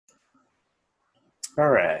All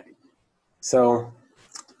right. So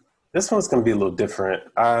this one's going to be a little different.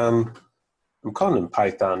 I'm calling in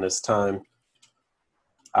Python this time.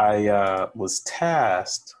 I was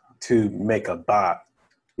tasked to make a bot,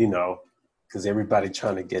 you know, because everybody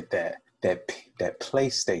trying to get that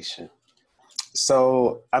PlayStation.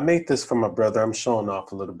 So I made this for my brother. I'm showing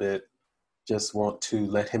off a little bit. Just want to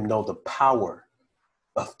let him know the power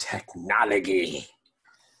of technology.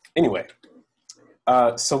 Anyway,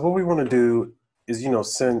 so what we want to do is,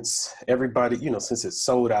 since everybody, since it's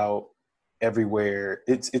sold out everywhere,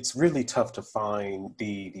 it's really tough to find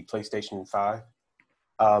the PlayStation 5.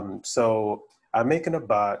 So I'm making a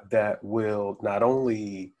bot that will not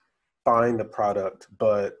only find the product,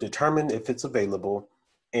 but determine if it's available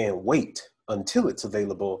and wait until it's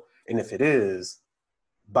available. And if it is,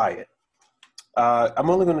 buy it. I'm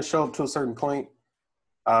only going to show up to a certain point.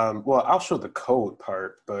 Well, I'll show the code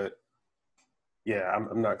part, but yeah,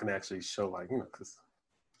 I'm not going to actually show because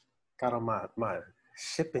got all my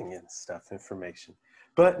shipping and stuff information.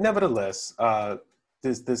 But nevertheless,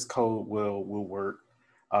 this code will work.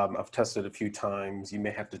 I've tested a few times. You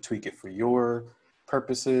may have to tweak it for your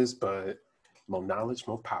purposes, but more knowledge,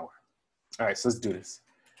 more power. All right, so let's do this.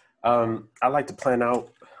 I like to plan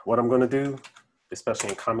out what I'm going to do, especially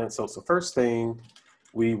in comments. So first thing,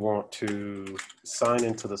 we want to sign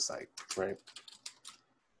into the site, right?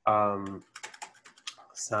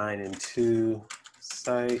 Sign into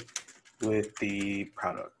site with the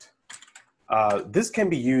product. This can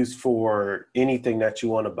be used for anything that you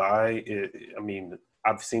want to buy. I mean,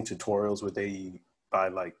 I've seen tutorials where they buy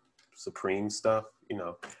like Supreme stuff,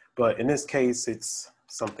 but in this case, it's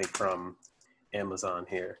something from Amazon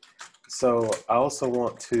here. So I also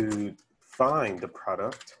want to find the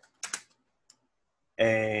product,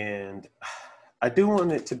 and I do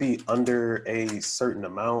want it to be under a certain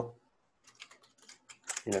amount,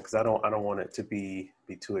 because I don't want it to be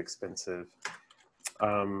too expensive.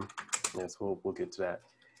 Yes, we'll get to that.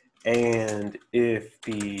 And if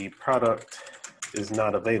the product is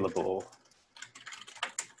not available,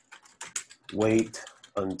 wait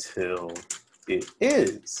until it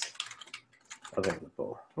is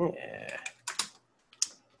available. Yeah.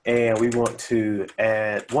 And we want to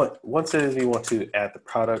add, once it is, we want to add the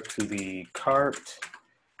product to the cart.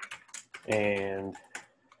 And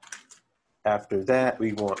after that,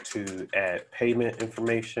 we want to add payment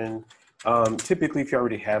information. Typically, if you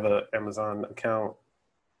already have an Amazon account,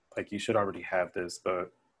 like you should already have this,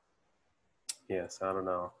 but yes, I don't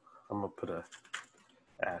know. I'm gonna put a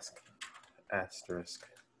asterisk.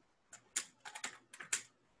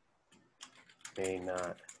 May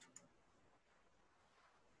not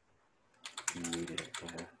need it.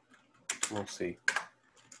 Yeah. We'll see.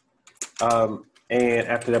 And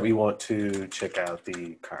after that, we want to check out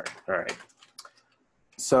the cart. All right.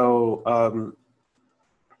 So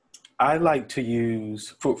I like to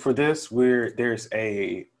use, for this, where there's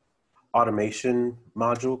a automation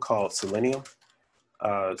module called Selenium.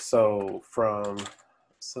 So from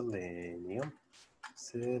Selenium,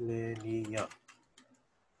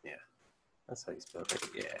 yeah, that's how you spell it.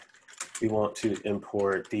 Yeah, we want to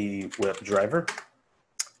import the WebDriver.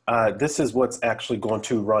 This is what's actually going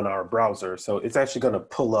to run our browser. So it's actually going to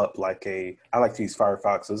pull up I like to use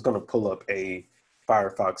Firefox, so it's going to pull up a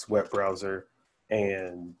Firefox web browser,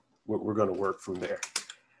 and we're going to work from there.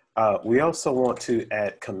 We also want to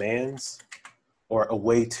add commands, or a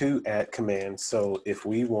way to add commands. So if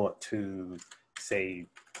we want to, say,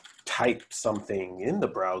 type something in the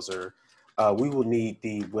browser, we will need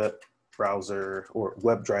the web browser or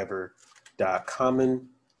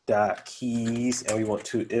webdriver.common.keys, and we want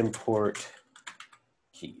to import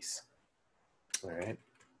keys. All right.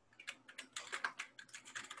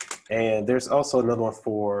 And there's also another one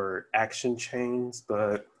for action chains,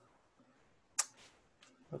 but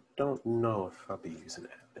I don't know if I'll be using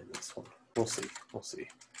that in this one. We'll see. We'll see.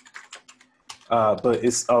 But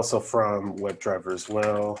it's also from WebDriver as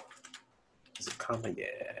well. Is it common?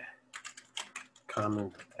 Yeah.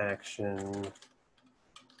 Common action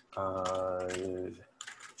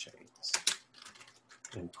chains.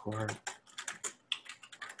 Import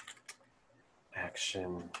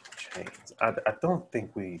action chains. I don't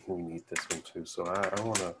think we need this one too. So I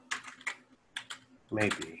want to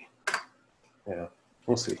maybe. Yeah,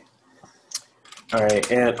 we'll see. All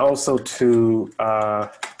right, and also to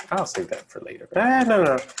I'll save that for later.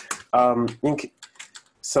 No.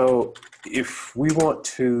 So if we want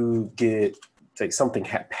to get, say, something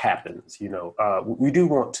happens, we do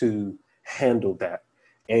want to handle that.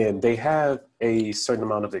 And they have a certain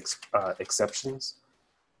amount of exceptions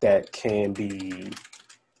that can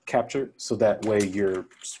captured, so that way your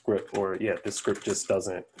script, or yeah, the script just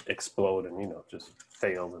doesn't explode and, you know, just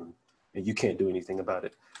fail, and you can't do anything about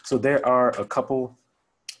it. So there are a couple,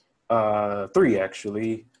 three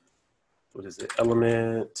actually. What is it?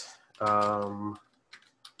 Element, not,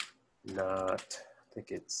 I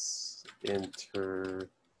think it's interactable,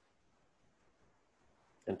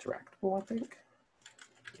 I think.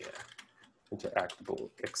 Yeah, interactable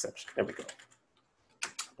exception. There we go.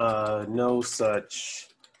 No such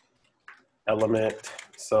element.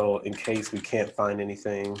 So in case we can't find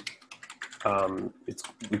anything,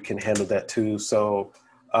 we can handle that too. So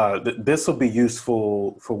this will be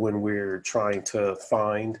useful for when we're trying to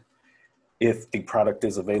find if the product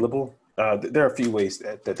is available. There are a few ways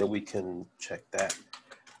that we can check that.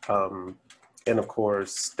 And of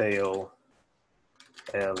course, stale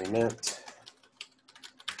element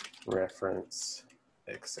reference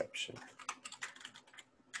exception.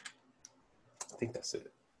 I think that's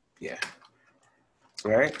it. Yeah.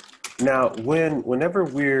 All right. Now, whenever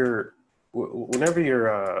you're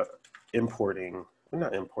importing,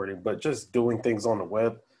 not importing, but just doing things on the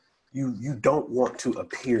web, you don't want to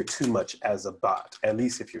appear too much as a bot, at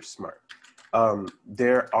least if you're smart.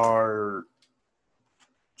 There are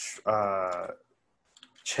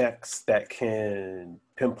checks that can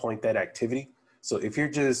pinpoint that activity. So if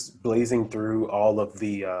you're just blazing through all of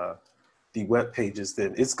the web pages,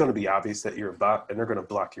 then it's going to be obvious that you're a bot, and they're going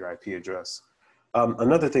to block your IP address.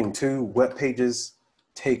 Another thing too, web pages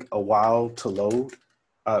take a while to load.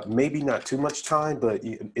 Maybe not too much time, but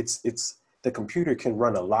the computer can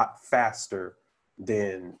run a lot faster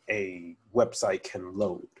than a website can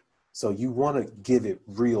load. So you want to give it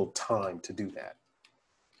real time to do that.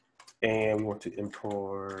 And we want to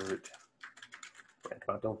import random.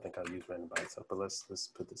 I don't think I'll use random by itself, but let's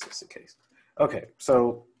put this as a case. Okay,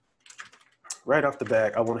 so right off the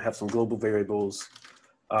bat, I want to have some global variables.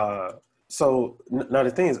 So now the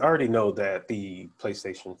thing is, I already know that the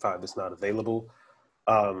PlayStation 5 is not available.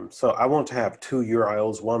 So I want to have two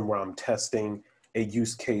URLs, one where I'm testing a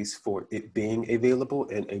use case for it being available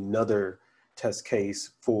and another test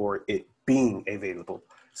case for it being available.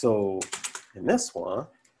 So in this one,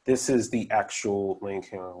 this is the actual link.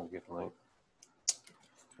 Here, I'll get the link.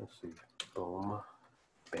 Let's see. Boom.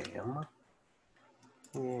 Bam.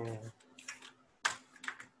 Yeah.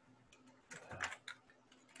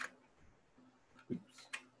 Oops.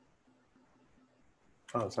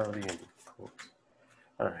 Oh, it's already in. Cool.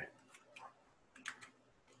 All right.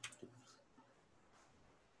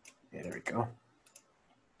 Yeah, there we go.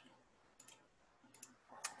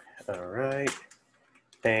 All right.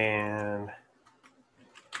 And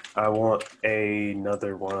I want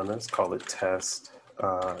another one. Let's call it test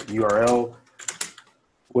URL,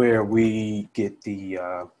 where we get the,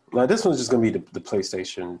 now this one's just gonna be the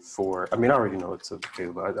PlayStation 4. I mean, I already know it's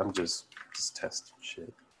available. I'm just testing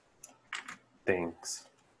shit, things.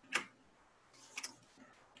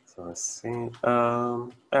 So let's see.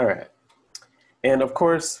 All right. And of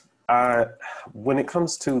course, when it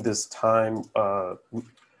comes to this time,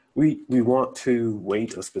 we want to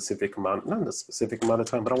wait a specific amount, not a specific amount of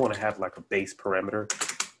time, but I want to have like a base parameter.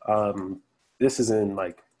 This is in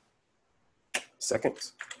like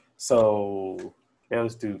seconds. So yeah,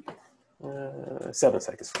 let's do 7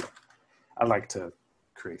 seconds. I like to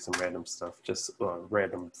create some random stuff, just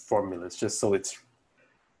random formulas, just so it's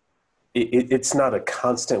not a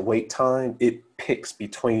constant wait time. It picks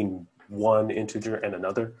between one integer and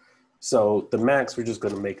another. So the max, we're just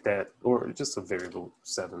going to make that, or just a variable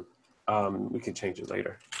 7. We can change it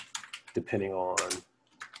later, depending on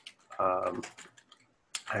how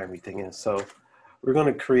everything is. So we're going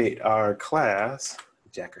to create our class,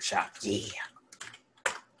 Jacker Shop. Yeah.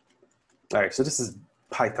 All right, so this is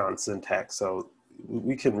Python syntax. So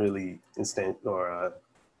we can really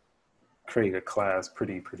create a class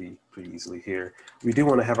pretty easily here. We do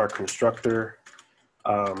want to have our constructor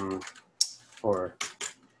or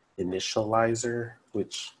initializer,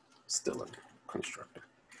 which is still a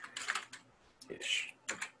constructor-ish.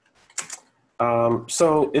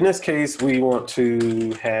 So in this case, we want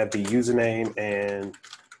to have the username and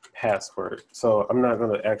password. So I'm not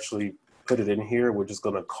going to actually put it in here. We're just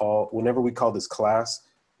going to call, whenever we call this class,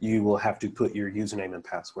 you will have to put your username and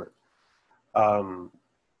password.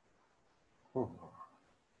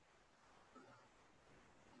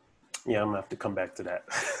 Yeah, I'm gonna have to come back to that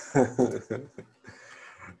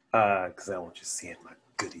because I want you seeing my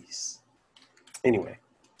goodies. Anyway,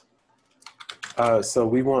 so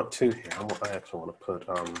we want to here. I actually want to put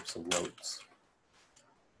some notes.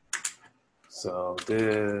 So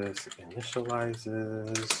this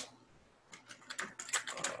initializes.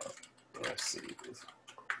 Let's see.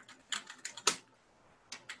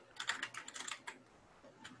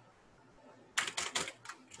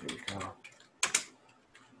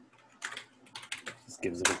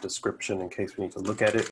 gives it a description in case we need to look at it.